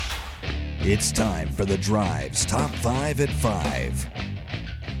It's time for The Drive's Top 5 at 5.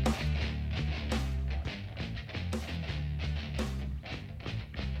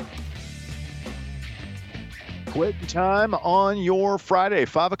 Quitting time on your Friday,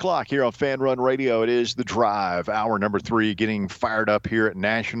 5 o'clock here on Fan Run Radio. It is The Drive, hour number 3, getting fired up here at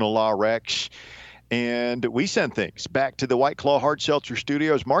National Law Rex. And we send things back to the White Claw Hard Seltzer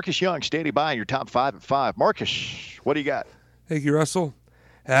Studios. Marcus Young standing by in your top 5 at 5. Marcus, what do you got? Thank you, Russell.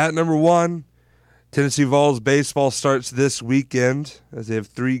 At number 1, Tennessee Vols baseball starts this weekend as they have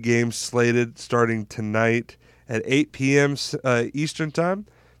 3 games slated starting tonight at 8 p.m. Eastern Time.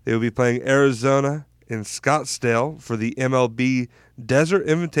 They will be playing Arizona in Scottsdale for the MLB Desert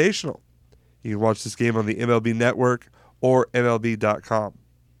Invitational. You can watch this game on the MLB Network or MLB.com.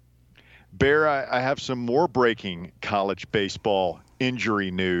 Bear, I have some more breaking college baseball injury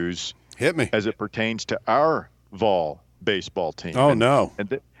news. Hit me. As it pertains to our Vol baseball team. Oh, no.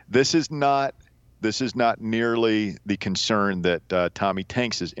 And this is not nearly the concern that Tommy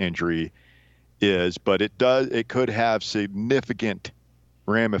Tanks' injury is, but it could have significant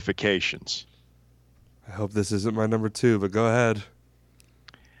ramifications. I hope this isn't my number 2, but go ahead.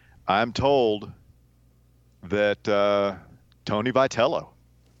 I'm told that Tony Vitello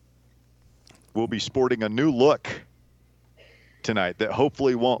will be sporting a new look tonight that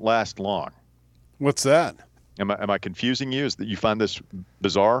hopefully won't last long. What's that? Am I confusing you? Is that you find this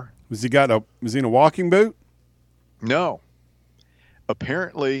bizarre? Was he in a walking boot? No.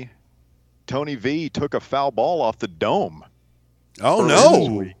 Apparently, Tony V took a foul ball off the dome. Oh, this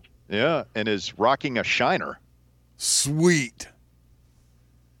no. week. Yeah, and is rocking a shiner. Sweet.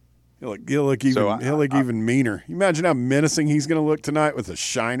 He'll look even meaner. You imagine how menacing he's going to look tonight with a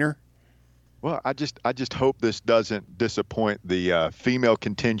shiner? Well, I just hope this doesn't disappoint the female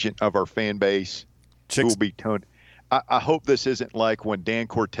contingent of our fan base. Who will be Tony. I hope this isn't like when Dan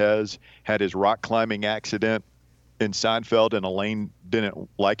Cortez had his rock climbing accident in Seinfeld and Elaine didn't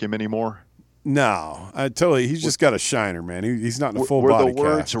like him anymore. No, he's just got a shiner, man. He's not in a full body cast. Were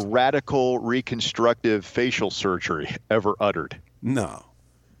the words radical reconstructive facial surgery ever uttered? No.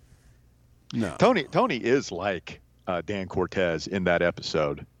 Tony is like Dan Cortez in that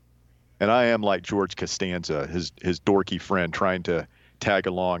episode. And I am like George Costanza, his dorky friend, trying to tag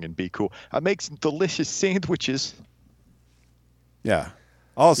along and be cool. I make some delicious sandwiches. Yeah.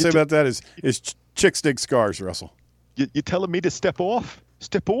 All I'll say about that is chicks dig scars, Russell. You telling me to step off?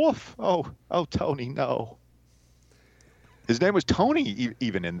 Step off? Oh, Tony, no. His name was Tony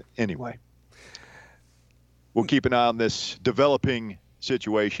anyway. We'll keep an eye on this developing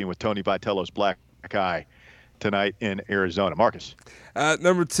situation with Tony Vitello's black eye tonight in Arizona. Marcus. At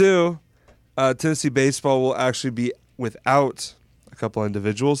number 2, Tennessee baseball will actually be without a couple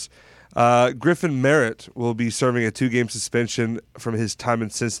individuals. Griffin Merritt will be serving a 2-game suspension from his time in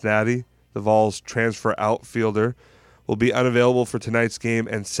Cincinnati. The Vols transfer outfielder will be unavailable for tonight's game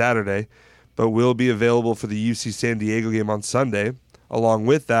and Saturday, but will be available for the UC San Diego game on Sunday. Along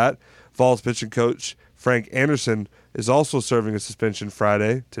with that, Vols pitching coach Frank Anderson is also serving a suspension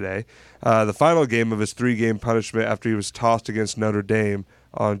today, the final game of his 3-game punishment after he was tossed against Notre Dame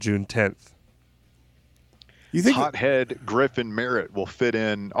on June 10th. You think hothead Griffin Merritt will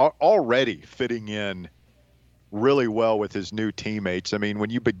already fitting in really well with his new teammates? I mean, when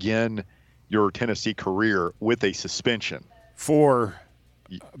you begin your Tennessee career with a suspension for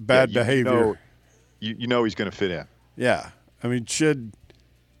bad behavior, you know he's going to fit in. Yeah, I mean,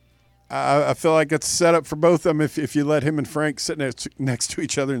 I feel like it's set up for both of them if you let him and Frank sit next to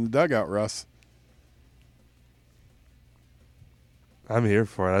each other in the dugout, Russ. I'm here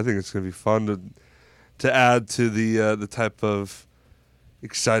for it. I think it's going to be fun to add to the type of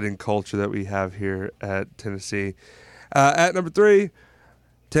exciting culture that we have here at Tennessee. At number 3,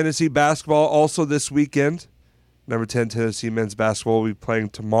 Tennessee basketball also this weekend. Number 10, Tennessee men's basketball will be playing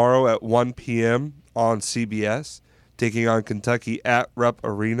tomorrow at 1 p.m. on CBS, taking on Kentucky at Rupp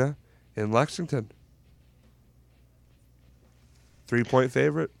Arena in Lexington. 3-point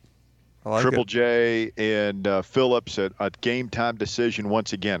favorite. I like Triple it. J and Phillips at a game-time decision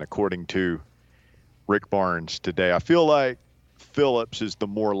once again, according to Rick Barnes today. I feel like Phillips is the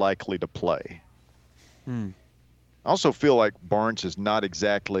more likely to play. I also feel like Barnes is not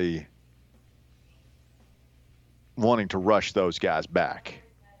exactly wanting to rush those guys back.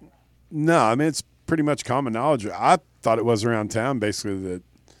 No, I mean, it's pretty much common knowledge. I thought it was around town, basically, that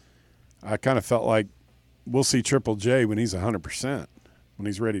I kind of felt like we'll see Triple J when he's 100%, when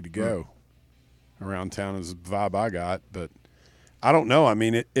he's ready to go. Around town is the vibe I got, but I don't know. I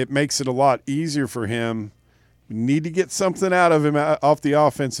mean, it makes it a lot easier for him. We need to get something out of him off the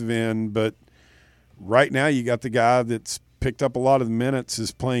offensive end, but right now you got the guy that's picked up a lot of the minutes,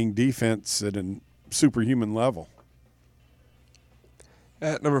 is playing defense at a superhuman level.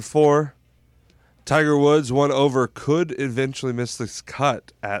 At number 4, Tiger Woods, one over, could eventually miss this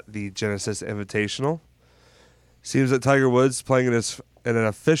cut at the Genesis Invitational. Seems that Tiger Woods, playing in an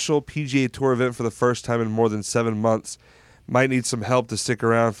official PGA Tour event for the first time in more than 7 months, might need some help to stick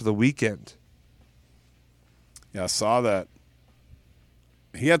around for the weekend. Yeah, I saw that.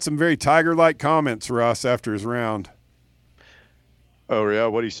 He had some very Tiger-like comments, Russ, after his round. Oh, yeah?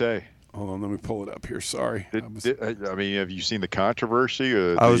 What'd he say? Hold on, let me pull it up here. Sorry. I mean, have you seen the controversy?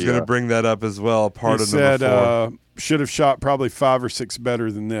 I was going to bring that up as well. Part he of said, number 4. Should have shot probably 5 or 6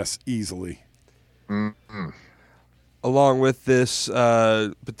 better than this, easily. Mm-hmm. Along with this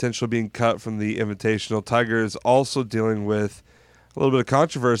potential being cut from the Invitational, Tiger is also dealing with a little bit of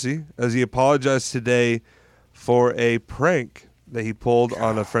controversy as he apologized today for a prank that he pulled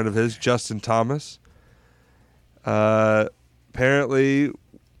on a friend of his, Justin Thomas. Apparently,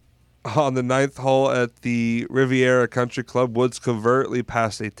 on the 9th hole at the Riviera Country Club, Woods covertly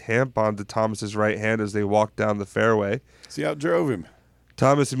passed a tampon to Thomas's right hand as they walked down the fairway. See how it drove him.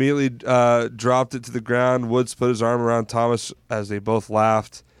 Thomas immediately dropped it to the ground. Woods put his arm around Thomas as they both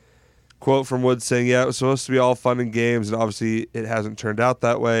laughed. Quote from Woods saying, "Yeah, it was supposed to be all fun and games, and obviously it hasn't turned out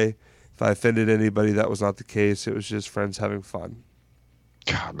that way. If I offended anybody, that was not the case. It was just friends having fun."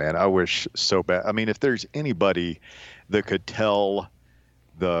 God, man, I wish so bad. I mean, if there's anybody that could tell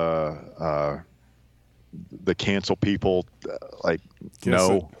the cancel people,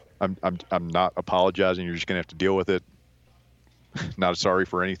 no, I'm not apologizing. You're just gonna have to deal with it. Not sorry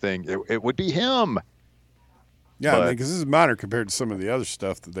for anything. It would be him. Yeah, I mean, because this is minor compared to some of the other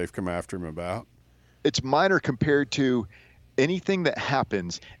stuff that they've come after him about. It's minor compared to anything that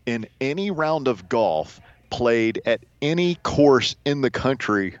happens in any round of golf played at any course in the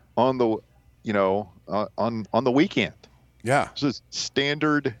country on the, on the weekend. Yeah. This is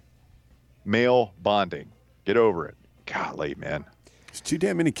standard male bonding. Get over it. Golly, man. There's too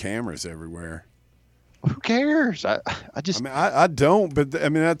damn many cameras everywhere. Who cares? I don't, but I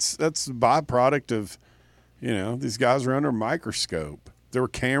mean, that's the byproduct of, these guys are under a microscope. There were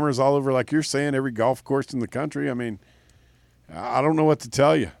cameras all over, like you're saying, every golf course in the country. I mean, I don't know what to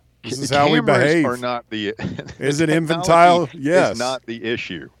tell you. This is how we behave. Are not the is it infantile? Yes. Is not the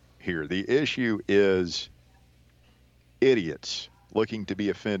issue here. The issue is idiots looking to be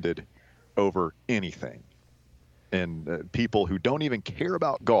offended over anything, and people who don't even care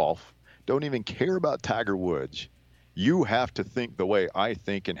about golf, don't even care about Tiger Woods. You have to think the way I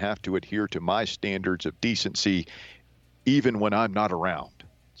think and have to adhere to my standards of decency, even when I'm not around.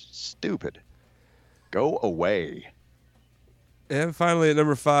 Stupid. Go away. And finally, at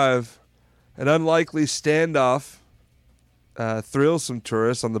number 5, an unlikely standoff thrills some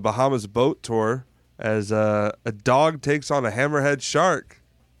tourists on the Bahamas boat tour as a dog takes on a hammerhead shark.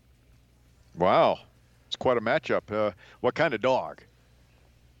 Wow. It's quite a matchup. What kind of dog?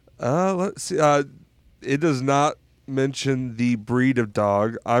 Let's see. It does not mention the breed of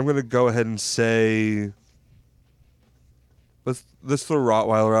dog. I'm going to go ahead and say let's throw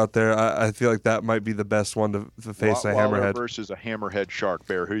Rottweiler out there. I feel like that might be the best one to face a hammerhead versus a hammerhead shark.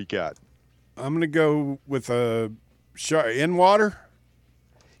 Bear, who you got? I'm going to go with a shark in water.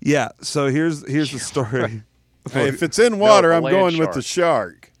 Yeah. So here's the story. Hey, if it's in water, I'm going shark. with the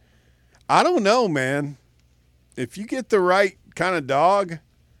shark. I don't know, man. If you get the right kind of dog,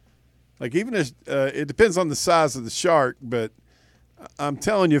 like even it depends on the size of the shark, but I'm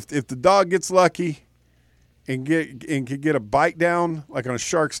telling you, if the dog gets lucky and can get a bite down like on a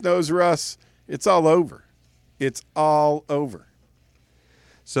shark's nose, Russ, it's all over. It's all over.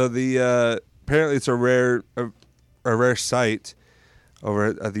 So apparently it's a rare sight over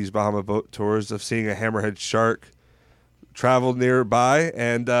at these Bahama boat tours of seeing a hammerhead shark travel nearby,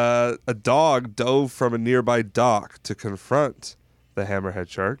 and a dog dove from a nearby dock to confront the hammerhead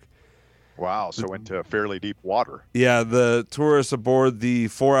shark. Wow, so into fairly deep water. Yeah, the tourists aboard the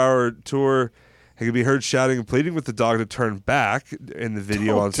 4-hour tour could be heard shouting and pleading with the dog to turn back in the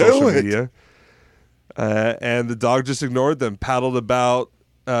video on social media. And the dog just ignored them, paddled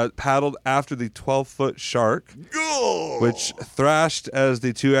after the 12-foot shark, which thrashed as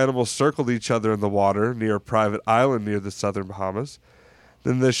the two animals circled each other in the water near a private island near the southern Bahamas.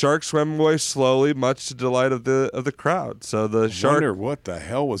 Then the shark swam away slowly, much to the delight of the crowd. So the shark. I wonder what the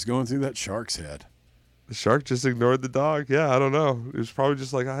hell was going through that shark's head. The shark just ignored the dog. Yeah, I don't know. It was probably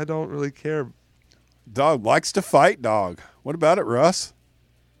just like, I don't really care. Dog likes to fight, dog. What about it, Russ?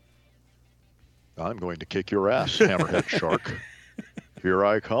 I'm going to kick your ass, hammerhead shark. Here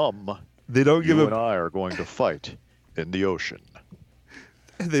I come. They don't give you him. and I are going to fight in the ocean.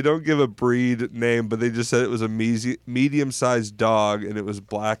 They don't give a breed name, but they just said it was a medium-sized dog, and it was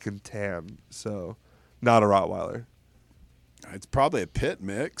black and tan. So, not a Rottweiler. It's probably a pit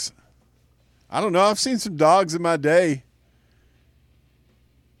mix. I don't know. I've seen some dogs in my day.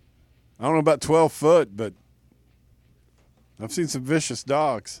 I don't know about 12 foot, but I've seen some vicious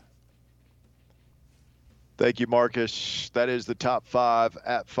dogs. Thank you, Marcus. That is the top 5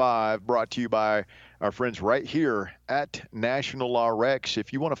 at 5, brought to you by our friends right here at National RX.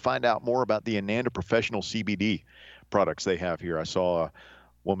 If you want to find out more about the Ananda Professional CBD products they have here, I saw a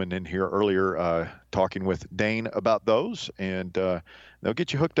woman in here earlier talking with Dane about those, and they'll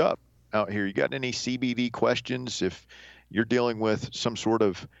get you hooked up out here. You got any CBD questions? If you're dealing with some sort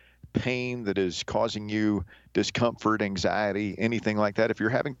of pain that is causing you discomfort, anxiety, anything like that, if you're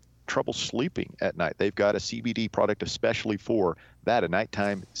having trouble sleeping at night, they've got a CBD product especially for that, a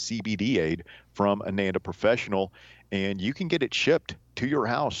nighttime CBD aid from Ananda Professional, and you can get it shipped to your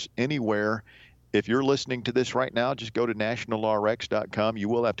house anywhere. If you're listening to this right now, just go to nationalrx.com. You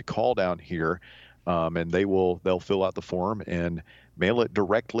will have to call down here, and they'll fill out the form and mail it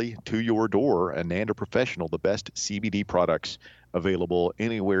directly to your door. Ananda Professional, the best CBD products available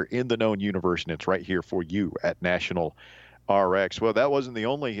anywhere in the known universe, and it's right here for you at National RX. Well, that wasn't the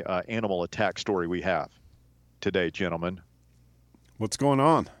only animal attack story we have today, gentlemen. What's going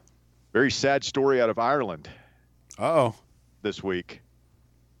on? Very sad story out of Ireland Uh-oh. this week.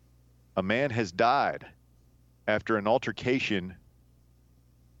 A man has died after an altercation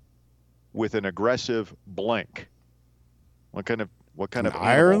with an aggressive blank. What kind of animal,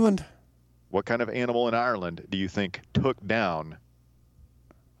 Ireland? What kind of animal in Ireland do you think took down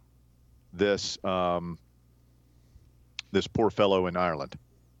this this poor fellow in Ireland?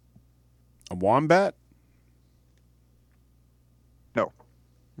 A wombat? No.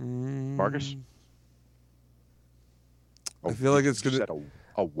 Marcus? I feel like it's You gonna. said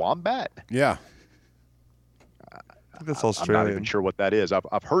a wombat? Yeah. That's I'm Australian. not even sure what that is.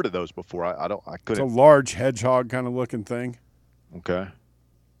 I've heard of those before. I It's a couldn't. large hedgehog kind of looking thing. Okay.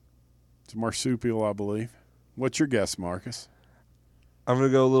 It's a marsupial, I believe. What's your guess, Marcus? I'm gonna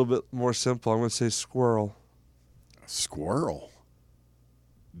go a little bit more simple. I'm gonna say squirrel. A squirrel.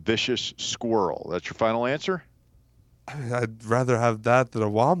 Vicious squirrel. That's your final answer? I'd rather have that than a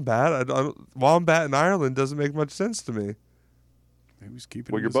wombat. Wombat in Ireland doesn't make much sense to me. He was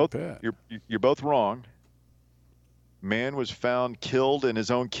keeping Well, it you're as a both pet. you're both wrong. Man was found killed in his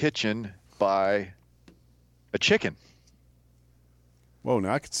own kitchen by a chicken. Whoa,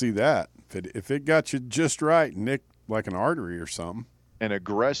 now I could see that. If it got you just right, nicked like an artery or something. An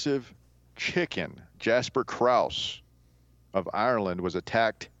aggressive chicken, Jasper Krause of Ireland, was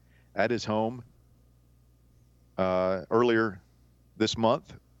attacked at his home earlier this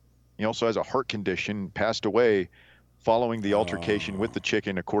month. He also has a heart condition, passed away following the altercation with the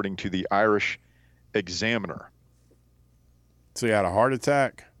chicken, according to the Irish Examiner. So he had a heart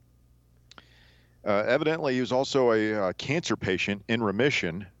attack? Evidently, he was also a cancer patient in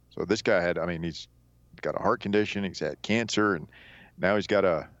remission. So this guy he's got a heart condition, he's had cancer, and now he's got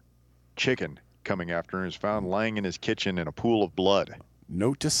a chicken coming after him. He's found lying in his kitchen in a pool of blood.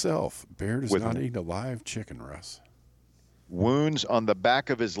 Note to self, bear does With not eat a live chicken, Russ. Wounds on the back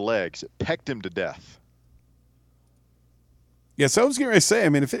of his legs. It pecked him to death. Yes, I was going to say, I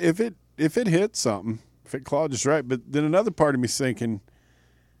mean, if it hit something, if it clawed just right, but then another part of me's thinking,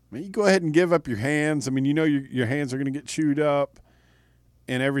 I mean, you go ahead and give up your hands. I mean, you know your hands are going to get chewed up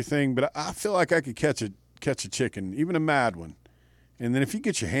and everything, but I feel like I could catch a chicken, even a mad one. And then if you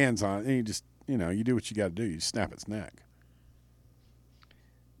get your hands on it, then you just, you do what you got to do. You snap its neck.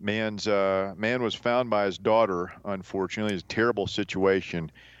 Man was found by his daughter, unfortunately. It's a terrible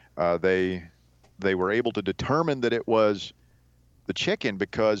situation. They were able to determine that it was the chicken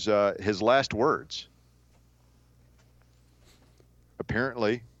because his last words.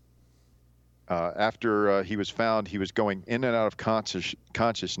 Apparently, after he was found, he was going in and out of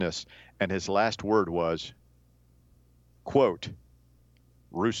consciousness, and his last word was, quote,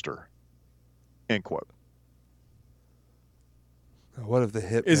 "rooster," end quote. What if the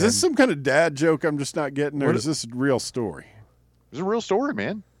hit? Is this some kind of dad joke I'm just not getting, or is this a real story? It's a real story,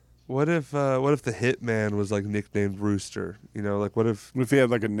 man. What if the hitman was like nicknamed Rooster? What if? What if he had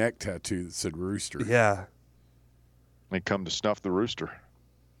like a neck tattoo that said rooster? Yeah. They come to snuff the rooster.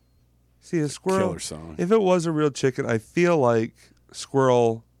 See, a squirrel. Killer song. If it was a real chicken, I feel like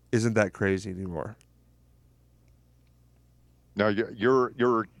squirrel isn't that crazy anymore. No,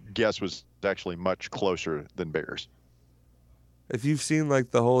 your guess was actually much closer than bears. If you've seen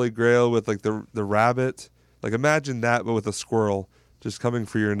like the Holy Grail with like the rabbit, like imagine that but with a squirrel just coming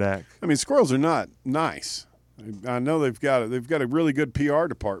for your neck. I mean, squirrels are not nice. I know they've got a really good PR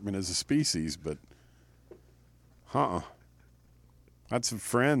department as a species, but Had some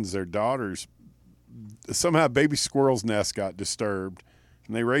friends, their daughters, somehow baby squirrel's nest got disturbed,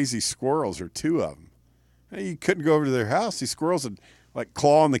 and they raised these squirrels, or two of them. And you couldn't go over to their house. These squirrels would like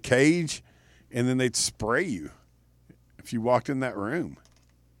claw in the cage, and then they'd spray you if you walked in that room.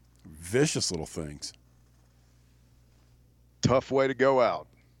 Vicious little things. Tough way to go out.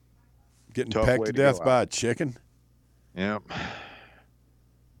 Getting Tough pecked way to to death go by out. a chicken. Yep.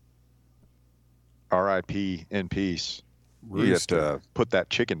 R.I.P. in peace. You have Rooster. to put that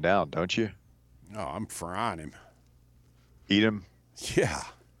chicken down, don't you? Oh, I'm frying him. Eat him. Yeah.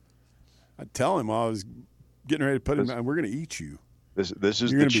 I'd tell him while I was getting ready to put him down, we're going to eat you. This is You're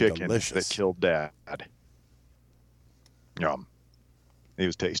the gonna be chicken delicious. that killed Dad. Yum. He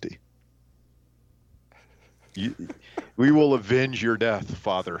was tasty. We will avenge your death,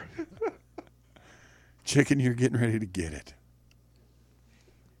 Father. Chicken, you're getting ready to get it.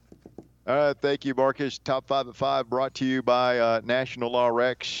 Thank you, Marcus. Top 5 at 5 brought to you by National Law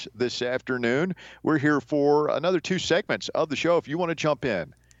Rex this afternoon. We're here for another 2 segments of the show. If you want to jump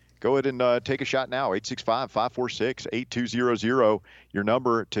in, go ahead and take a shot now. 865-546-8200. Your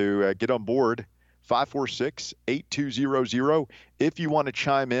number to get on board, 546-8200. If you want to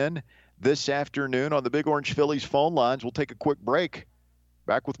chime in this afternoon on the Big Orange Phillies phone lines, we'll take a quick break.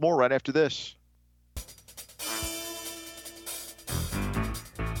 Back with more right after this.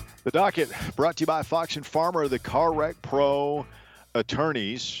 The docket brought to you by Fox and Farmer, the Car Wreck Pro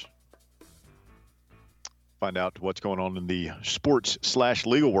attorneys. Find out what's going on in the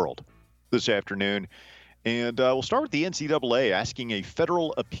sports/legal world this afternoon. And we'll start with the NCAA asking a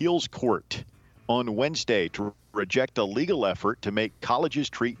federal appeals court on Wednesday to reject a legal effort to make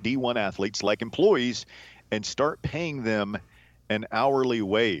colleges treat D1 athletes like employees and start paying them an hourly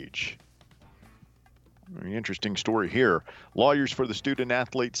wage. Very interesting story here. Lawyers for the student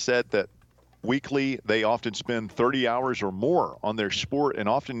athletes said that weekly they often spend 30 hours or more on their sport and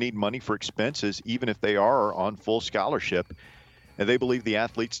often need money for expenses, even if they are on full scholarship. And they believe the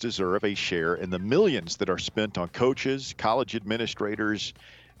athletes deserve a share in the millions that are spent on coaches, college administrators,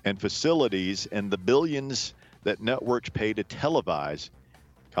 and facilities, and the billions that networks pay to televise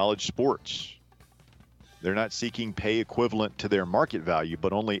college sports. They're not seeking pay equivalent to their market value,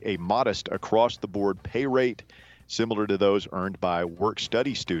 but only a modest across-the-board pay rate similar to those earned by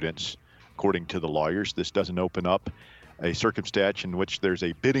work-study students. According to the lawyers, this doesn't open up a circumstance in which there's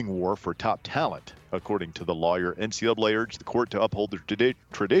a bidding war for top talent. According to the lawyer, NCAA urged the court to uphold the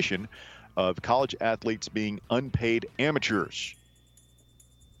tradition of college athletes being unpaid amateurs.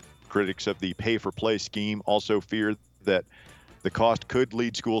 Critics of the pay-for-play scheme also fear that the cost could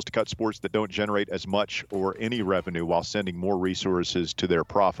lead schools to cut sports that don't generate as much or any revenue while sending more resources to their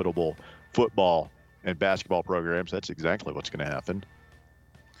profitable football and basketball programs. That's exactly what's going to happen.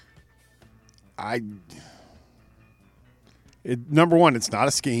 Number one, it's not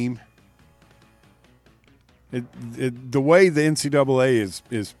a scheme. The way the NCAA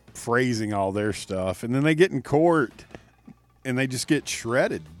is phrasing all their stuff, and then they get in court and they just get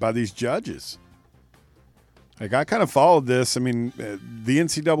shredded by these judges. Like, I kind of followed this. I mean, the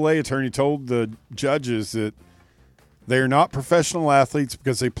NCAA attorney told the judges that they are not professional athletes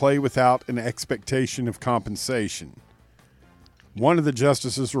because they play without an expectation of compensation. One of the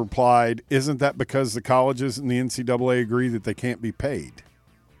justices replied, "Isn't that because the colleges and the NCAA agree that they can't be paid?"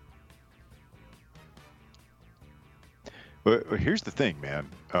 But here's the thing, man.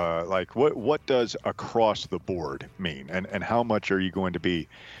 Like, what does across the board mean? And how much are you going to be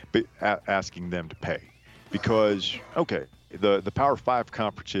asking them to pay? Because, okay, the Power 5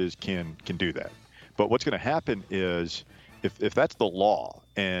 conferences can do that. But what's going to happen is if that's the law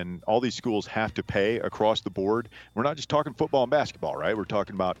and all these schools have to pay across the board, we're not just talking football and basketball, right? We're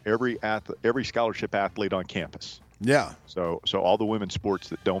talking about every scholarship athlete on campus. Yeah. So all the women's sports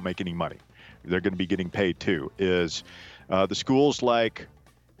that don't make any money, they're going to be getting paid too. Is the schools like,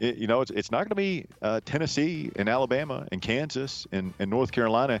 it's not going to be Tennessee and Alabama and Kansas and North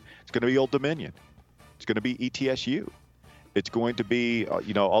Carolina. It's going to be Old Dominion. It's going to be ETSU. It's going to be,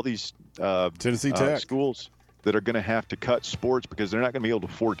 all these Tennessee Tech schools that are going to have to cut sports because they're not going to be able to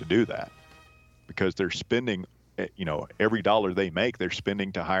afford to do that because they're spending, every dollar they make, they're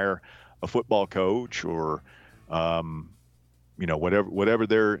spending to hire a football coach or, wherever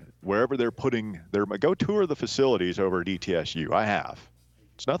they're putting their, go tour the facilities over at ETSU. I have.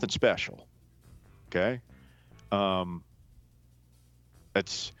 It's nothing special. Okay.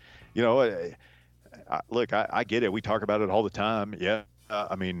 It's, look, I get it. We talk about it all the time. Yeah.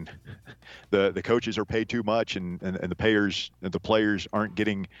 I mean, the coaches are paid too much and the players aren't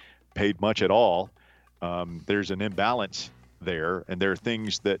getting paid much at all. there's an imbalance there, and there are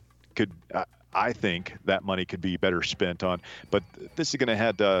things that could, I think, that money could be better spent on. But this is going to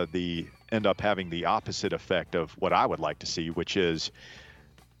have end up having the opposite effect of what I would like to see, which is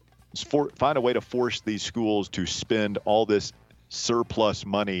find a way to force these schools to spend all this surplus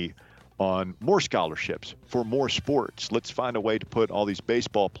money on more scholarships for more sports. Let's find a way to put all these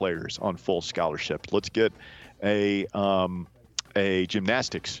baseball players on full scholarships. Let's get a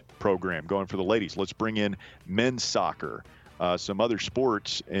gymnastics program going for the ladies. Let's bring in men's soccer, some other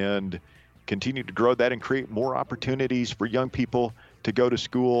sports, and continue to grow that and create more opportunities for young people to go to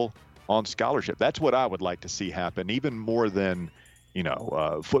school on scholarship. That's what I would like to see happen, even more than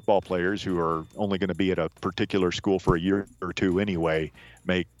football players who are only going to be at a particular school for a year or two anyway,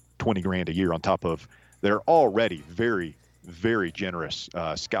 make $20,000 a year on top of their already very, very generous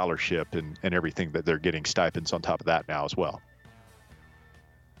scholarship and everything that they're getting, stipends on top of that now as well.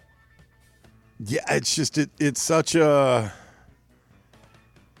 Yeah, it's just it's such a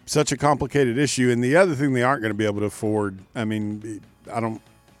complicated issue, and the other thing they aren't going to be able to afford. I mean,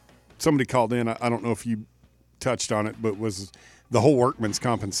 somebody called in. I don't know if you touched on it, but was the whole workman's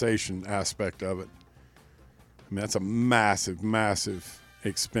compensation aspect of it. I mean, that's a massive, massive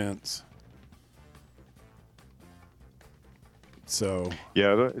expense. So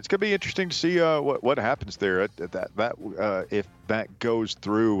yeah, it's going to be interesting to see what happens there. If that goes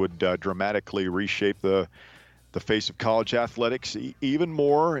through, would dramatically reshape the face of college athletics even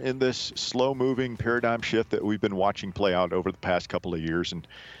more in this slow-moving paradigm shift that we've been watching play out over the past couple of years and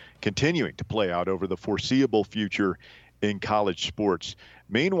continuing to play out over the foreseeable future in college sports.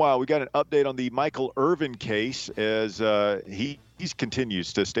 Meanwhile, we got an update on the Michael Irvin case as he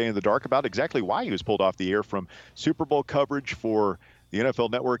continues to stay in the dark about exactly why he was pulled off the air from Super Bowl coverage for the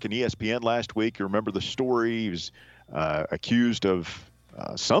NFL Network and ESPN last week. You remember the story. He was accused of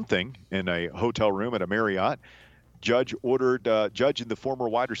something in a hotel room at a Marriott. Judge in the former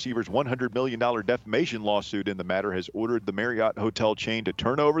wide receiver's $100 million defamation lawsuit in the matter has ordered the Marriott hotel chain to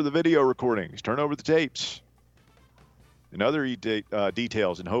turn over the video recordings, turn over the tapes, and other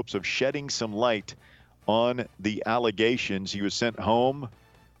details in hopes of shedding some light on the allegations. He was sent home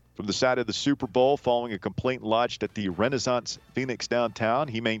from the site of the Super Bowl following a complaint lodged at the Renaissance Phoenix downtown.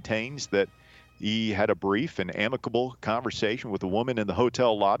 He maintains that he had a brief and amicable conversation with a woman in the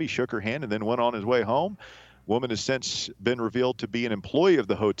hotel lobby, shook her hand, and then went on his way home. Woman has since been revealed to be an employee of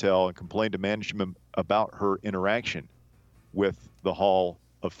the hotel and complained to management about her interaction with the Hall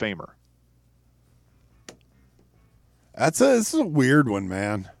of Famer. This is a weird one,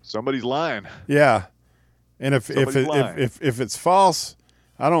 man. Somebody's lying. Yeah, and if it's false,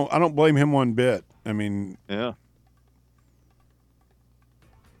 I don't blame him one bit. I mean, yeah,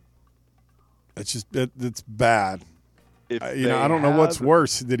 it's just it's bad. I don't know what's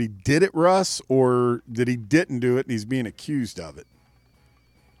worse. Did he did it, Russ, or did he didn't do it and he's being accused of it?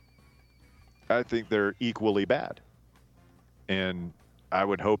 I think they're equally bad. And I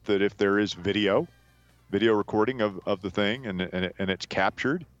would hope that if there is video recording of the thing and it's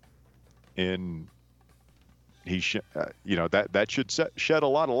captured, and that should shed a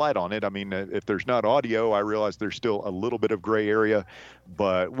lot of light on it. I mean, if there's not audio, I realize there's still a little bit of gray area,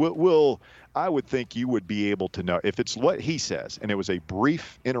 but I would think you would be able to know if it's what he says and it was a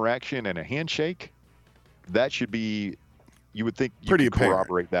brief interaction and a handshake. That should be, you would think, you could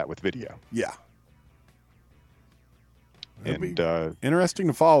corroborate that with video. Yeah. And interesting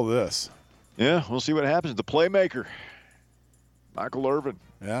to follow this. Yeah, we'll see what happens. The playmaker, Michael Irvin,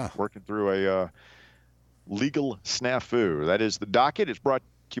 working through a legal snafu. That is the docket. It's brought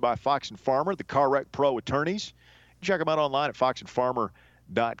to you by Fox & Farmer, the Car Wreck Pro attorneys. Check them out online at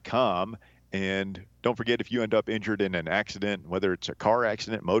foxandfarmer.com. And don't forget, if you end up injured in an accident, whether it's a car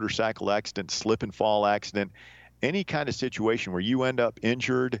accident, motorcycle accident, slip and fall accident, any kind of situation where you end up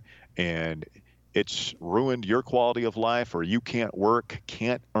injured and it's ruined your quality of life, or you can't work,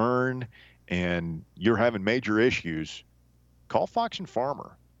 can't earn, and you're having major issues, call Fox &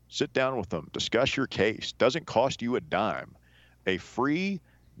 Farmer. Sit down with them. Discuss your case. Doesn't cost you a dime. A free,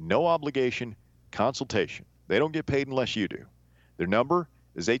 no obligation consultation. They don't get paid unless you do. Their number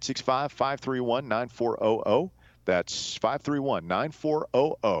is 865-531-9400. That's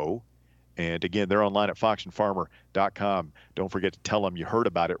 531-9400. And again, they're online at foxandfarmer.com. Don't forget to tell them you heard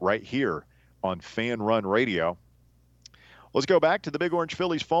about it right here on Fan Run Radio. Let's go back to the Big Orange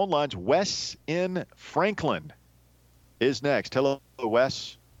Phillies phone lines. Wes in Franklin is next. Hello,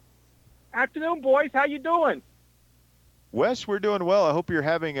 Wes. Afternoon, boys. How you doing? Wes, we're doing well. I hope you're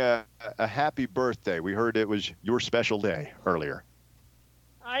having a happy birthday. We heard it was your special day earlier.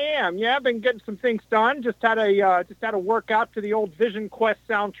 I am. Yeah, I've been getting some things done. Just had a workout to the old Vision Quest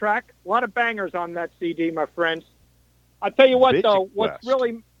soundtrack. A lot of bangers on that CD, my friends. I tell you what, Vision though, Quest.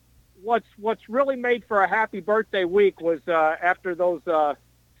 what's really made for a happy birthday week was after those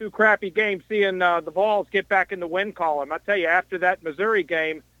two crappy games, seeing the Vols get back in the win column. I tell you, after that Missouri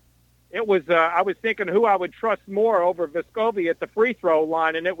game, it was I was thinking who I would trust more over Vescovi at the free throw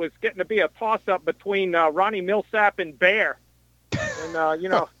line, and it was getting to be a toss-up between Ronnie Millsap and Bear. And,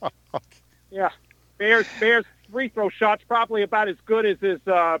 yeah, Bear's free throw shot's probably about as good as his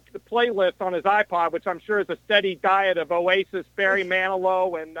the playlist on his iPod, which I'm sure is a steady diet of Oasis, Barry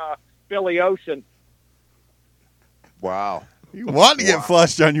Manilow, and Billy Ocean. Wow. You want to get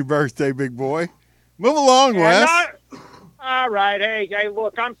flushed on your birthday, big boy. Move along, Wes. All right, hey,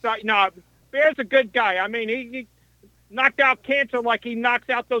 look, I'm sorry. No, Bear's a good guy. I mean, he knocked out cancer like he knocks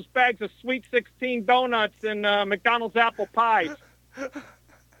out those bags of Sweet 16 donuts and McDonald's apple pies.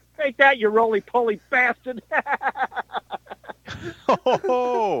 Take that, you roly-poly bastard.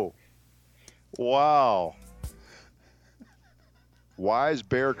 Oh, wow. Why is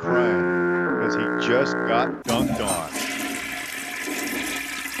Bear crying? Because he just got dunked on.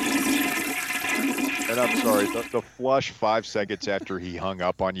 And I'm sorry, the flush 5 seconds after he hung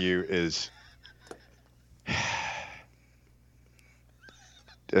up on you is...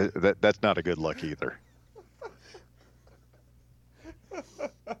 that's not a good look either.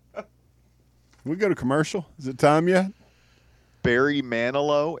 We go to commercial? Is it time yet? Barry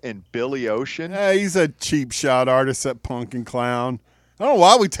Manilow and Billy Ocean. Hey, he's a cheap shot artist, that punk and clown. I don't know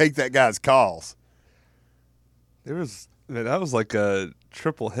why we take that guy's calls. That was like a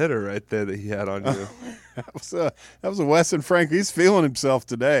triple hitter right there that he had on you. That was a Wes and Frank. He's feeling himself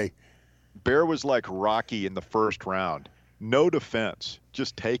today. Bear was like Rocky in the first round. No defense.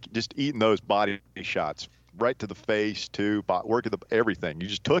 Just eating those body shots right to the face, too. Working everything. You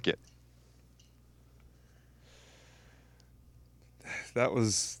just took it. I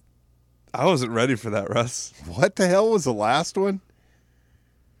wasn't ready for that, Russ. What the hell was the last one?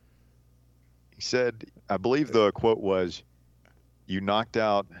 He said, I believe the quote was, you knocked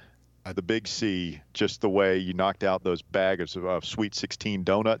out the Big C just the way you knocked out those bags of Sweet 16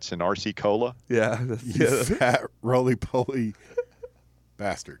 donuts and RC Cola. Yeah. You fat, roly-poly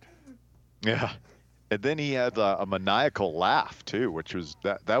bastard. Yeah. And then he had a maniacal laugh, too, which was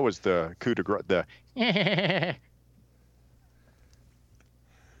that was the coup de grace.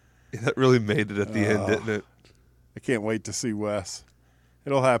 That really made it at the end, didn't it? I can't wait to see Wes.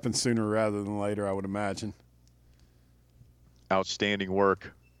 It'll happen sooner rather than later, I would imagine. Outstanding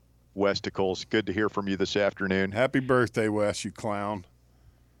work, Westicles. Good to hear from you this afternoon. Happy birthday, Wes, you clown.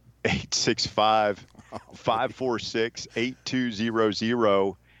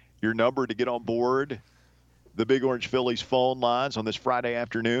 865-546-8200. Your number to get on board the Big Orange Phillies phone lines on this Friday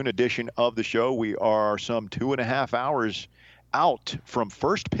afternoon edition of the show. We are some 2.5 hours out from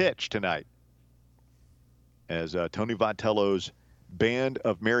first pitch tonight as Tony Vitello's Band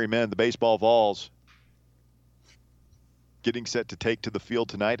of Merry Men, the Baseball Vols, getting set to take to the field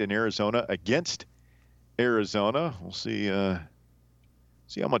tonight in Arizona against Arizona. We'll see how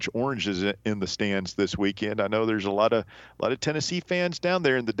much orange is in the stands this weekend. I know there's a lot of Tennessee fans down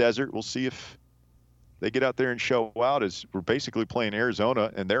there in the desert. We'll see if they get out there and show out, as we're basically playing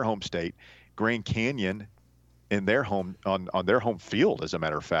Arizona in their home state, Grand Canyon in their home on their home field, as a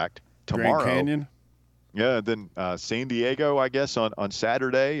matter of fact, tomorrow. Grand Canyon? Yeah, then San Diego, I guess, on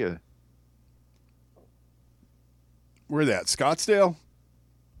Saturday. Where that? Scottsdale?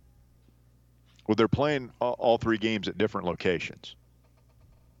 Well, they're playing all three games at different locations.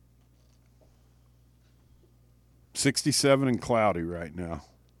 67 and cloudy right now.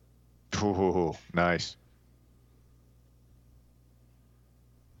 Ooh, nice.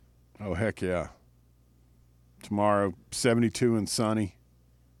 Oh, heck yeah. Tomorrow, 72 and sunny,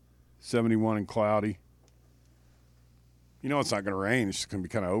 71 and cloudy. You know it's not going to rain. It's just going to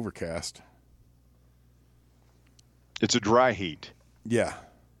be kind of overcast. It's a dry heat. Yeah.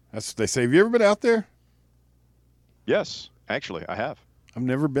 That's what they say. Have you ever been out there? Yes, actually, I have. I've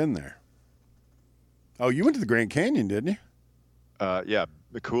never been there. Oh, you went to the Grand Canyon, didn't you? Yeah,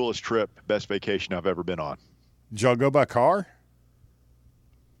 the coolest trip, best vacation I've ever been on. Did y'all go by car?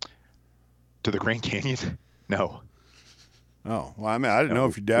 To the Grand Canyon? No. Oh, well, I mean, I didn't know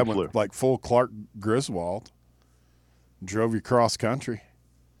if your dad went like full Clark Griswold, drove you cross country.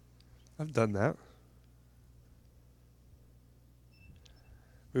 I've done that.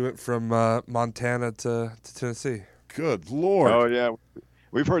 We went from Montana to Tennessee. Good Lord. Oh, yeah.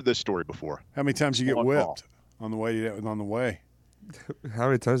 We've heard this story before. How many times you get Long whipped haul. on the way? How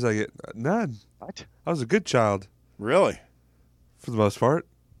many times did I get? None. What? I was a good child Really? for the most part.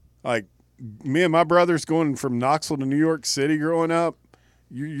 Like me and my brothers going from Knoxville to New York City growing up,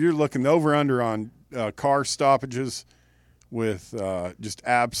 you're looking over under on car stoppages with just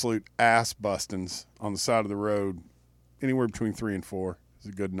absolute ass bustings on the side of the road. Anywhere between 3 and 4 is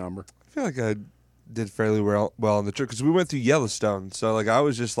a good number. I feel like I did fairly well on the trip because we went through Yellowstone, so like I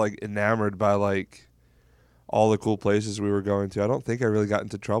was just like enamored by like all the cool places we were going to. I don't think I really got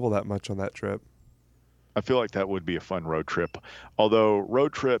into trouble that much on that trip. I feel like that would be a fun road trip. Although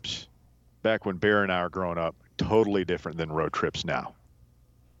road trips back when Bear and I were growing up, totally different than road trips now.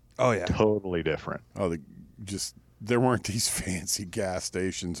 Oh yeah, Totally different. Oh, there weren't these fancy gas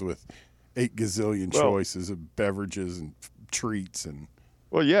stations with 8 gazillion choices of beverages and treats and.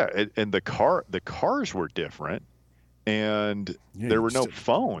 Well, yeah, and the cars were different, and there were no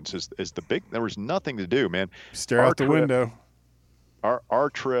phones. As the big, there was nothing to do, man. Stare out the window. Our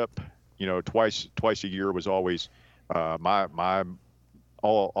trip, twice a year was always all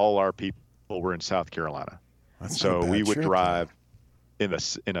our people were in South Carolina, so we would drive in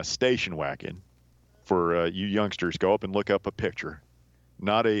a station wagon. For you youngsters, go up and look up a picture.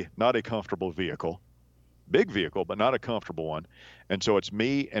 Not a comfortable vehicle. Big vehicle, but not a comfortable one. And so it's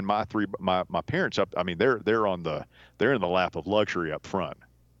me and my parents up. I mean, they're in the lap of luxury up front.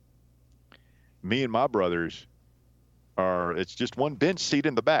 Me and my brothers it's just one bench seat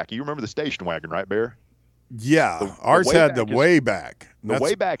in the back. You remember the station wagon, right, Bear? Yeah, ours had the way back. The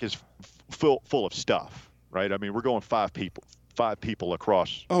way back is full of stuff, right? I mean, we're going 5 people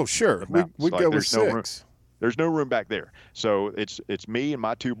across. Oh, sure. We'd go with 6. There's no room back there. So it's me and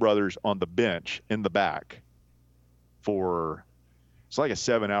my 2 brothers on the bench in the back it's like a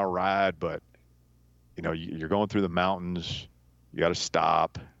 7-hour ride, but you're going through the mountains. You got to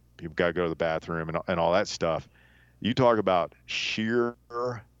stop. People got to go to the bathroom and all that stuff. You talk about sheer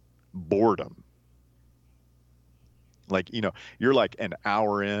boredom. Like, you're like an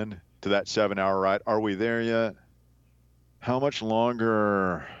hour in to that 7-hour ride. Are we there yet? How much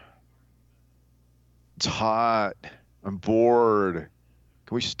longer? It's hot. I'm bored.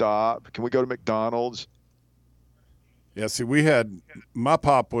 Can we stop? Can we go to McDonald's? Yeah, see, my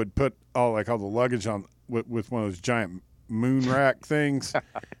pop would put all the luggage on with one of those giant moon rack things,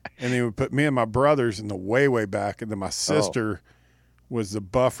 and he would put me and my brothers in the way back, and then my sister was the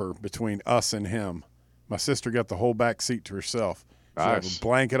buffer between us and him. My sister got the whole back seat to herself. She had a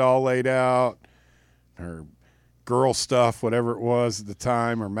blanket all laid out, her girl stuff, whatever it was at the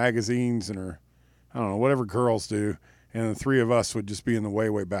time, or magazines and her, I don't know, whatever girls do. And the 3 of us would just be in the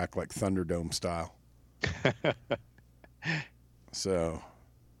way back like Thunderdome style. So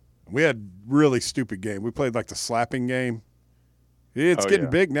we had really stupid game. We played like the slapping game. It's getting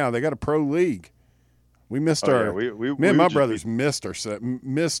big now. They got a pro league. We missed me and my brothers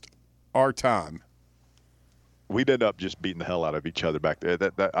missed our time. We'd end up just beating the hell out of each other back there.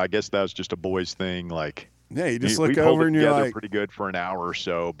 That I guess that was just a boys thing. Like, yeah, you just look over and you're like, pretty good for an hour or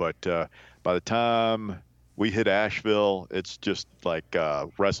so, but by the time we hit Asheville, it's just like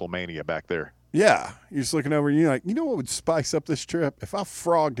WrestleMania back there. Yeah, you're just looking over and you're like, you know what would spice up this trip? If I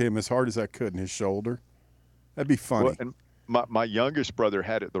frogged him as hard as I could in his shoulder, that'd be funny. Well, and my youngest brother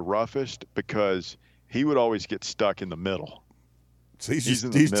had it the roughest because he would always get stuck in the middle. So he's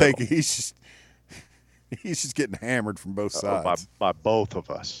just getting hammered from both sides by both of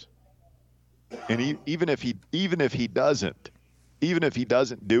us. And even if he doesn't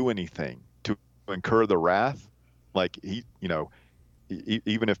do anything to incur the wrath, like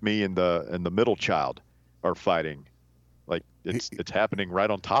even if me and the middle child are fighting, like it's happening right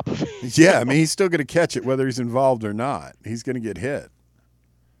on top of it. Yeah, I mean, he's still going to catch it whether he's involved or not. He's going to get hit.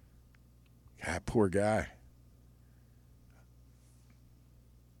 God, poor guy.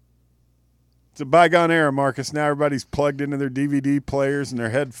 It's a bygone era, Marcus. Now everybody's plugged into their DVD players and their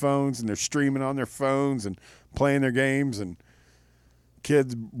headphones, and they're streaming on their phones and playing their games, and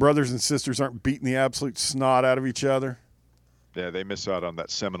kids, brothers and sisters aren't beating the absolute snot out of each other. Yeah, they miss out on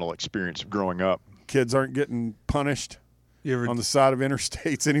that seminal experience of growing up. Kids aren't getting punished on the side of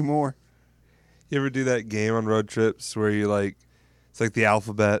interstates anymore. You ever do that game on road trips where it's like the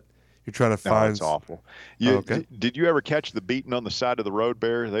alphabet? You're trying to find. It's awful. Okay. Did you ever catch the beating on the side of the road,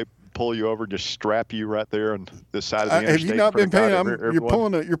 Bear? They pull you over, just strap you right there on the side of the interstate. Have you not been paying?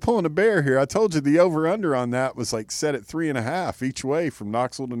 You're pulling a Bear here. I told you the over/under on that was like set at 3.5 each way from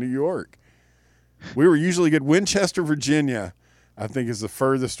Knoxville to New York. We were usually good. Winchester, Virginia, I think is the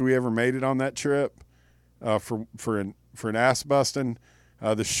furthest we ever made it on that trip for an ass busting.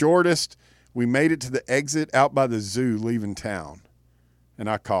 The shortest, we made it to the exit out by the zoo leaving town, and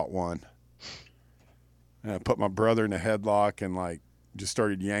I caught one. And I put my brother in a headlock and just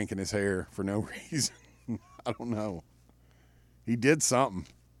started yanking his hair for no reason. I don't know. He did something.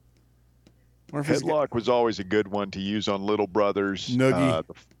 Or if he's Headlock was always a good one to use on little brothers. Noogie.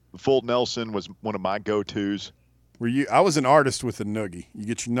 The full Nelson was one of my go-tos. I was an artist with a noogie. You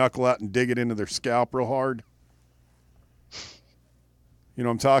get your knuckle out and dig it into their scalp real hard. You know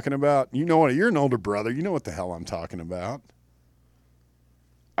what I'm talking about? You know what? You're an older brother. You know what the hell I'm talking about.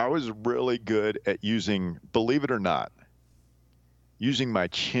 I was really good at using, believe it or not, using my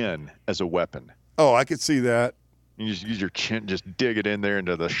chin as a weapon. Oh, I could see that. You just use your chin, just dig it in there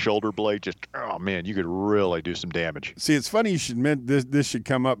into the shoulder blade. Just, oh man, you could really do some damage. See, it's funny you should admit this should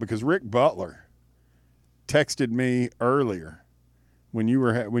come up because Rick Butler texted me earlier when you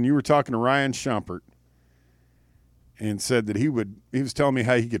were talking to Ryan Shumpert and said that he was telling me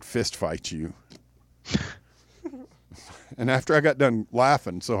how he could fist fight you. And after I got done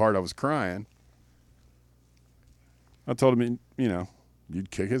laughing so hard I was crying, I told him,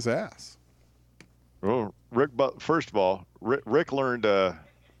 you'd kick his ass. Well, first of all, Rick learned a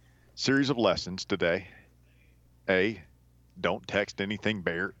series of lessons today. A, don't text anything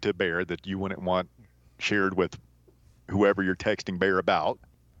to Bear that you wouldn't want shared with whoever you're texting Bear about.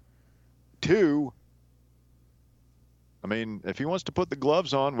 2, I mean, if he wants to put the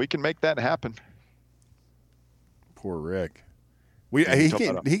gloves on, we can make that happen. Poor Rick. He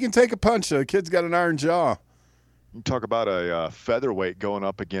can take a punch. The kid's got an iron jaw. You talk about a featherweight going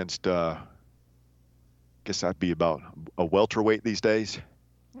up against, guess that'd be about a welterweight these days.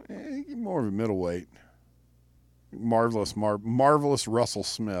 More of a middleweight. Marvelous Russell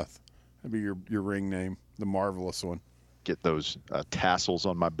Smith. That'd be your ring name, the marvelous one. Get those tassels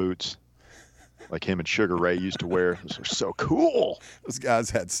on my boots like him and Sugar Ray used to wear. Those are so cool. Those guys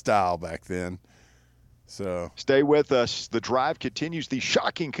had style back then. So stay with us. The drive continues. The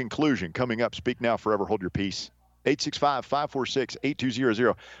shocking conclusion coming up. Speak now, forever hold your peace.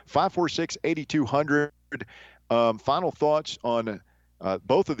 865-546-8200, 546-8200. Final thoughts on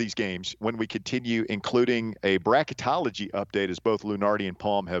both of these games when we continue, including a bracketology update as both Lunardi and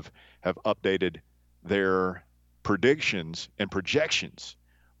Palm have updated their predictions and projections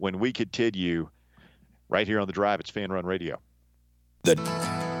when we continue right here on the drive. It's Fan Run Radio.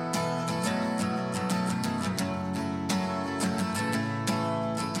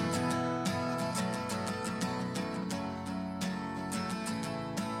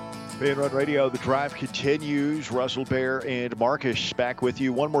 Fan Run Radio, the drive continues. Russell, Bear, and Marcus back with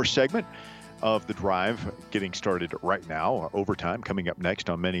you. One more segment of the drive getting started right now. Overtime coming up next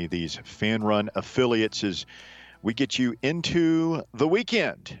on many of these Fan Run affiliates as we get you into the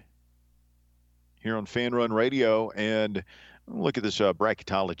weekend here on Fan Run Radio. And look at this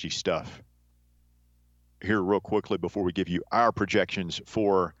bracketology stuff here real quickly before we give you our projections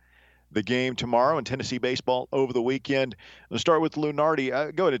for the game tomorrow and Tennessee baseball over the weekend. Let's start with Lunardi.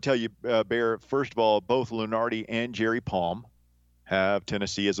 Go ahead and tell you, Bear, first of all, both Lunardi and Jerry Palm have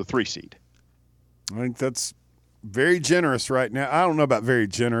Tennessee as a 3 seed. I think that's very generous right now. I don't know about very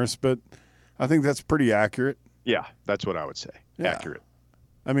generous, but I think that's pretty accurate. Yeah, that's what I would say. Yeah. Accurate.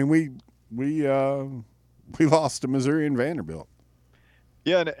 I mean, we lost to Missouri and Vanderbilt.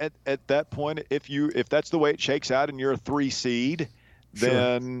 Yeah, and at that point, if that's the way it shakes out and you're a 3 seed,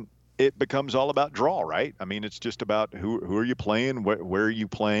 then it becomes all about draw, right? I mean, it's just about who are you playing, where are you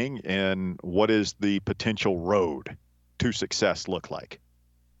playing, and what is the potential road to success look like.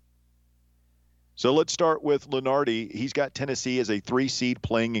 So let's start with Lunardi. He's got Tennessee as a 3 seed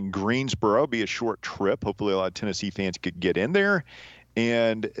playing in Greensboro. It'll be a short trip. Hopefully a lot of Tennessee fans could get in there.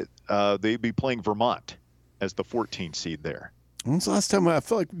 And they'd be playing Vermont as the 14 seed there. When's the last time I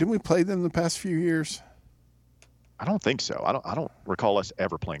feel like, didn't we play them the past few years? I don't think so. I don't recall us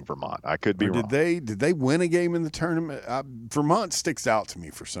ever playing Vermont. I could be wrong. Did they win a game in the tournament? Vermont sticks out to me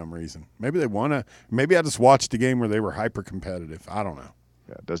for some reason. Maybe they won maybe I just watched a game where they were hyper competitive. I don't know.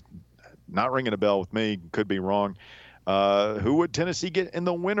 Yeah, does not ringing a bell with me. Could be wrong. Who would Tennessee get in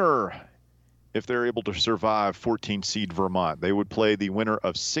the winner if they're able to survive 14 seed Vermont? They would play the winner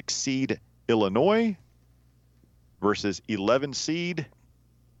of 6 seed Illinois versus 11 seed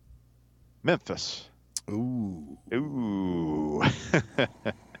Memphis. Ooh.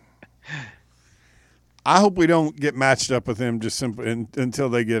 I hope we don't get matched up with them just simply until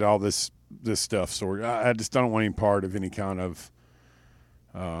they get all this stuff sorted. I just don't want any part of any kind of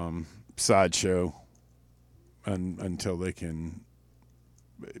sideshow until they can.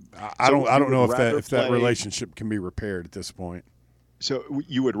 I don't know if that relationship can be repaired at this point. So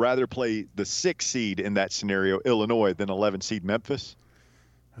you would rather play the 6 seed in that scenario, Illinois, than 11 seed Memphis?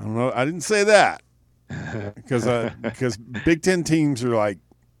 I don't know. I didn't say that. Because Big Ten teams are like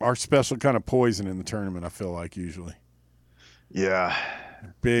our special kind of poison in the tournament. I feel like usually,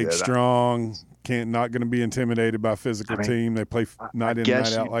 big, strong, not going to be intimidated by a physical team. They play night in,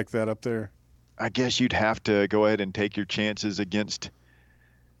 night out like that up there. I guess you'd have to go ahead and take your chances against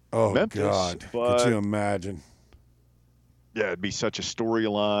Oh, Memphis. God. But Could you imagine? yeah, it'd be such a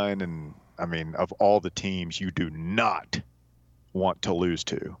storyline. And I mean, of all the teams you do not want to lose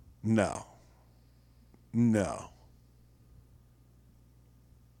to. No.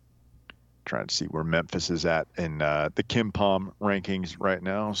 Trying to see where Memphis is at in the KenPom rankings right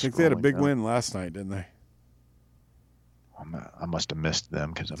now. I think they had a Scrolling big down. win last night, didn't they? I must have missed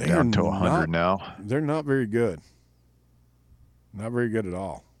them because I'm They down are to 100 not- now. They're not very good. Not very good at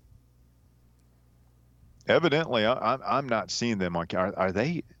all. Evidently, I'm not seeing them on. Are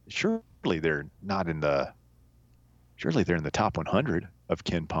they? Surely they're not in the. Surely they're in the top 100 of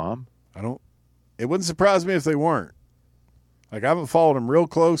KenPom. It wouldn't surprise me if they weren't. Like, I haven't followed them real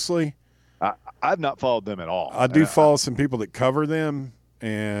closely. I've not followed them at all. I do follow some people that cover them,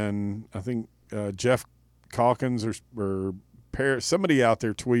 and I think Jeff Calkins or somebody out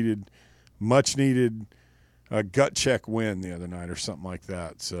there tweeted much needed gut check win the other night or something like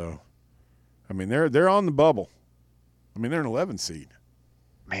that. So, I mean, they're on the bubble. I mean, they're an 11 seed.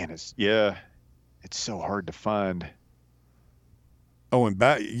 Man, it's so hard to find. Oh, and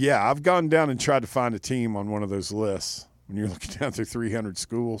I've gone down and tried to find a team on one of those lists when you're looking down through 300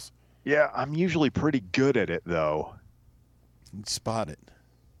 schools. Yeah, I'm usually pretty good at it though. Spot it.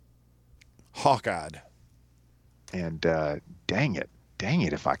 Hawk-eyed. And dang it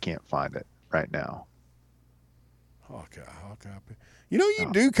if I can't find it right now. Hawkeye. You know,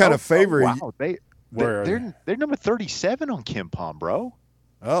 you do kind of favor. Wow, Where are they're number 37 on KenPom, bro.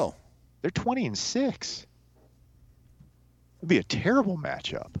 Oh, They're 20-6. It'd be a terrible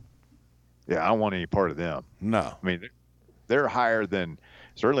matchup. Yeah, I don't want any part of them. no. I mean, they're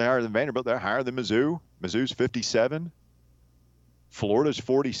certainly higher than Vanderbilt. They're higher than Mizzou. Mizzou's 57. Florida's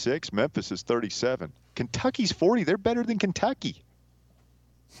 46. Memphis is 37. Kentucky's 40. They're better than Kentucky.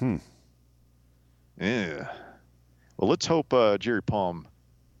 Yeah. Well, let's hope Jerry Palm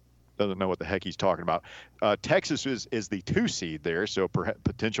doesn't know what the heck he's talking about. Texas is the 2 seed there, so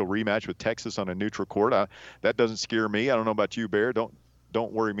potential rematch with Texas on a neutral court. That doesn't scare me. I don't know about you, Bear. Don't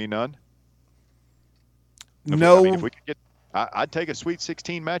worry me none. No. I mean, if we could get, I'd take a Sweet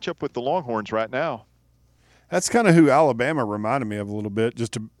 16 matchup with the Longhorns right now. That's kind of who Alabama reminded me of a little bit,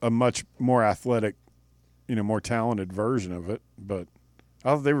 just a much more athletic, more talented version of it. But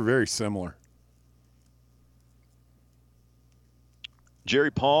I thought they were very similar.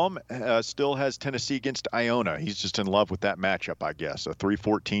 Jerry Palm still has Tennessee against Iona. He's just in love with that matchup, I guess. A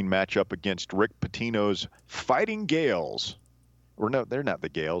 3-14 matchup against Rick Pitino's Fighting Gales. Or no, they're not the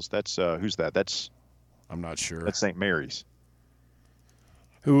Gales. That's who's that? I'm not sure. That's St. Mary's.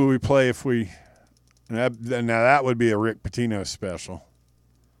 Who will we play if we – now that would be a Rick Pitino special.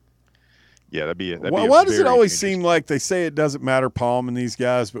 Yeah, that'd be Why does it always seem like they say it doesn't matter, Palm and these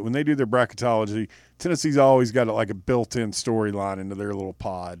guys, but when they do their bracketology, Tennessee's always got like a built-in storyline into their little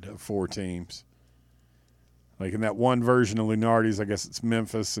pod of 4 teams. Like in that one version of Lunardi's, I guess it's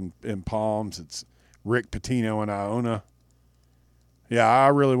Memphis and Palms. It's Rick Pitino and Iona. Yeah, I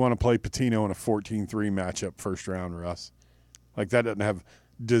really want to play Pitino in a 14-3 matchup first round, Russ. Like that doesn't have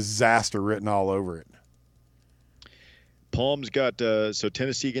disaster written all over it. Palm's got so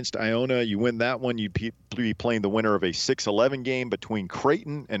Tennessee against Iona. You win that one, you'd be playing the winner of a 6-11 game between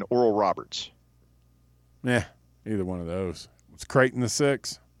Creighton and Oral Roberts. Yeah, either one of those. Was Creighton the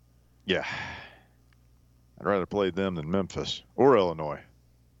 6? Yeah. I'd rather play them than Memphis or Illinois.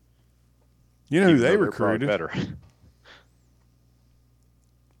 You know who Even they though they're probably recruited better.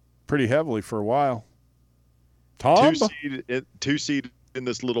 pretty heavily for a while. Tom? Two seed in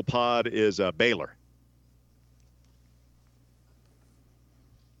this little pod is Baylor.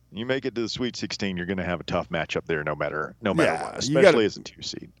 You make it to the Sweet 16, you're going to have a tough matchup there, no matter what, especially as a 2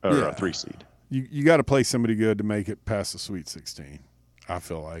 seed or a 3 seed. You got to play somebody good to make it past the Sweet 16. I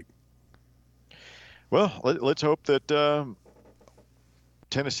feel like. Well, let's hope that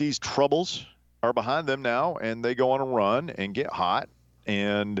Tennessee's troubles are behind them now, and they go on a run and get hot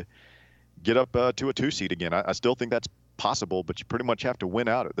and get up to a 2 seed again. I still think that's possible, but you pretty much have to win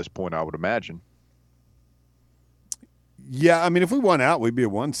out at this point, I would imagine. Yeah, I mean, if we won out, we'd be a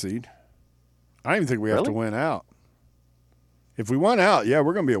 1 seed. I don't even think we have to win out. If we won out, yeah,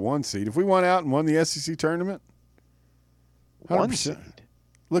 we're going to be a 1 seed. If we won out and won the SEC tournament, 100%. 1 seed.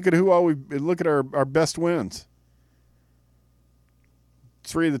 Look at look at our best wins.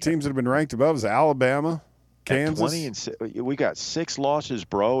 3 of the teams that have been ranked above is Alabama, Kansas. We got 6 losses,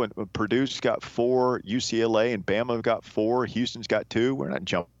 bro, and Purdue's got 4, UCLA and Bama got 4, Houston's got 2. We're not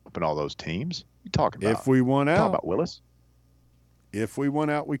jumping all those teams. What are you talking about? If we won out, talking about Willis. If we won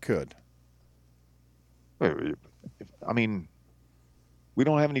out, we could. I mean, we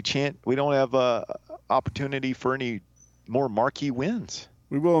don't have any chance. We don't have opportunity for any more marquee wins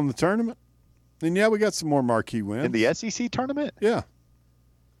We will in the tournament. And, yeah, we got some more marquee wins. in the SEC tournament. Yeah.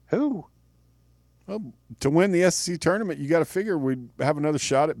 Who? Well, to win the SEC tournament, you got to figure we'd have another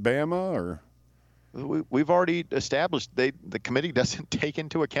shot at Bama or We've already established the committee doesn't take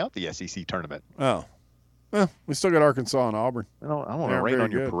into account the SEC tournament. – oh. Well, we still got Arkansas and Auburn. I don't want They're to rain very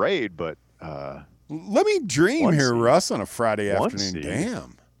on your good. parade, but Let me dream One here, seed. Russ, on a Friday One afternoon. seed.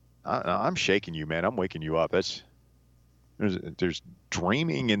 Damn. I'm shaking you, man. I'm waking you up. There's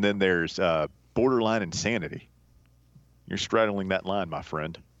dreaming, and then there's borderline insanity. You're straddling that line, my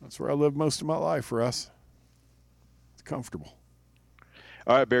friend. That's where I live most of my life, Russ. It's comfortable.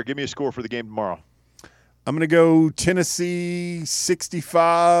 All right, Bear, give me a score for the game tomorrow. I'm going to go Tennessee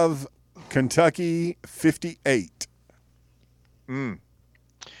 65, Kentucky 58. I'm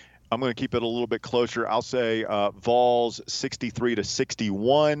going to keep it a little bit closer. I'll say Vols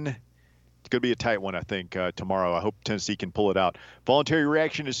 63-61. It's going to be a tight one, I think, tomorrow. I hope Tennessee can pull it out. Voluntary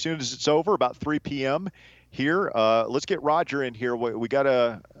reaction as soon as it's over, about 3 p.m. here. Let's get Roger in here. We got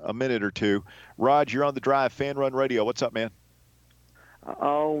a minute or two. Rod, you're on the drive, Fan Run Radio. What's up, man?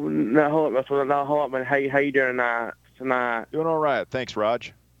 Oh, no, hold up, man. How you doing tonight? Doing all right. Thanks,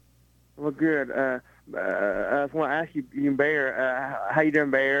 Raj. Well, good. I just want to ask you, Bear, how you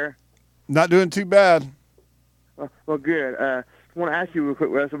doing, Bear? Not doing too bad. Well, good. I want to ask you real quick,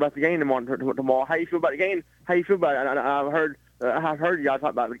 Russ, about the game tomorrow. How you feel about the game? How you feel about it? I've heard y'all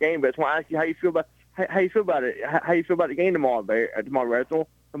talk about the game, but I just want to ask you how you feel about it. How you feel about the game tomorrow, Bear? Tomorrow, Russell.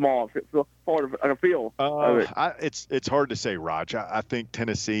 Tomorrow, feel forward on the field. It's hard to say, Raj. I think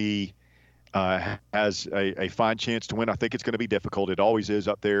Tennessee has a fine chance to win. I think it's going to be difficult. It always is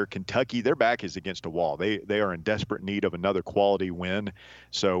up there. Kentucky, their back is against a wall. They are in desperate need of another quality win.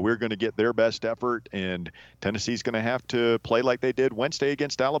 So we're going to get their best effort, and Tennessee's going to have to play like they did Wednesday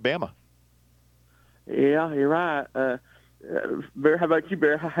against Alabama. Yeah, you're right. Bear, how about you,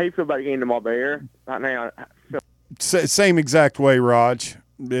 Bear? How you feel about the game tomorrow, Bear? Right now, Same exact way, Raj.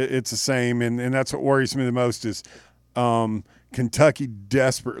 It's the same, and that's what worries me the most is Kentucky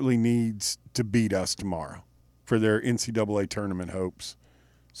desperately needs to beat us tomorrow for their NCAA tournament hopes.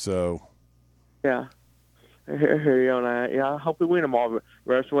 So, yeah. I hear you on that. Yeah, I hope we win tomorrow.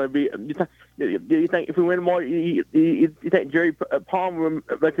 Russ, will it be? Do you think if we win tomorrow, you think Jerry Palmer will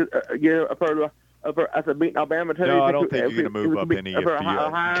get up after beating Alabama too? No, I don't think you're going to move up any.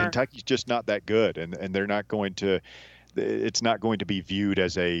 Kentucky's just not that good, and they're not going to. It's not going to be viewed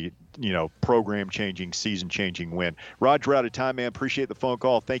as a program-changing, season-changing win. Rod, we're out of time, man. Appreciate the phone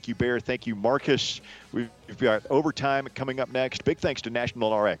call. Thank you, Bear. Thank you, Marcus. We've got overtime coming up next. Big thanks to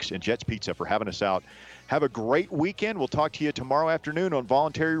National RX and Jets Pizza for having us out. Have a great weekend. We'll talk to you tomorrow afternoon on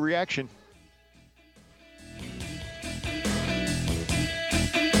Voluntary Reaction.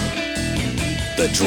 The